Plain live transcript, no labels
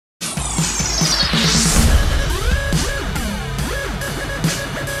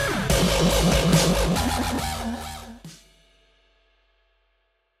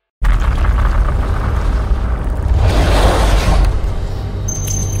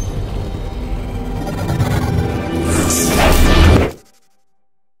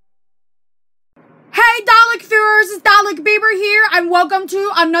welcome to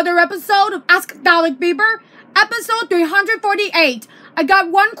another episode of Ask Dalek Bieber, episode 348. I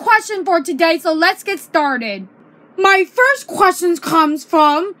got one question for today, so let's get started. My first question comes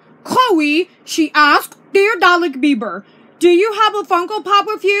from Chloe. She asked, Dear Dalek Bieber, do you have a Funko Pop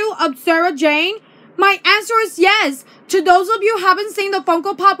review of Sarah Jane? My answer is yes. To those of you who haven't seen the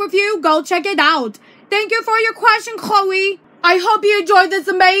Funko Pop review, go check it out. Thank you for your question, Chloe. I hope you enjoyed this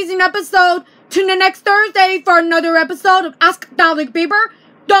amazing episode. Tune in next Thursday for another episode of Ask Dalek Bieber.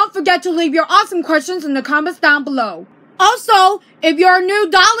 Don't forget to leave your awesome questions in the comments down below. Also, if you're a new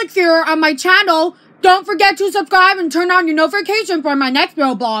Dalek viewer on my channel, don't forget to subscribe and turn on your notification for my next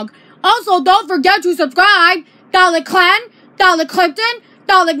video blog. Also, don't forget to subscribe Dalek Clan, Dalek Clifton,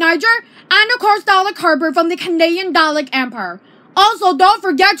 Dalek Niger, and of course Dalek Harper from the Canadian Dalek Empire. Also, don't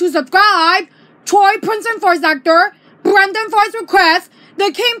forget to subscribe Troy Princeton voice actor, Brendan voice request,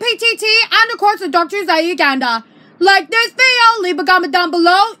 the King PTT, and of course the Dr. Zai Uganda. Like this video, leave a comment down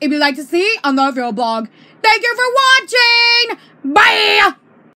below if you'd like to see another video blog. Thank you for watching! Bye!